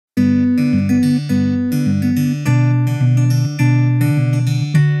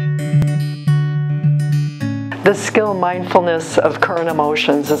The skill mindfulness of current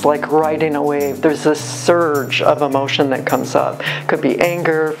emotions is like riding a wave. There's this surge of emotion that comes up. It could be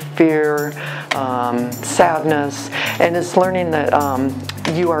anger, fear, sadness, and it's learning that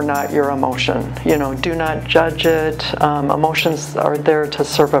you are not your emotion. You know, do not judge it. Emotions are there to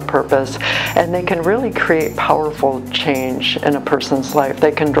serve a purpose, and they can really create powerful change in a person's life.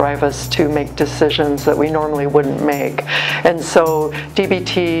 They can drive us to make decisions that we normally wouldn't make. And so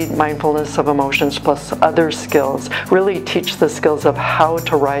DBT, mindfulness of emotions, plus other skills, really teach the skills of how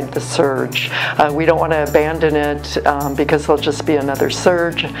to ride the surge. We don't want to abandon it because there'll just be another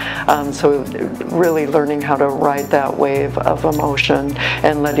surge. So really learning how to ride that wave of emotion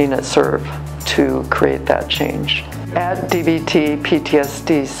and letting it serve to create that change. At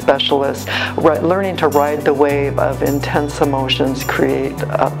DBT-PTSD specialists, learning to ride the wave of intense emotions create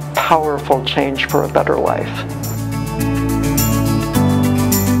a powerful change for a better life.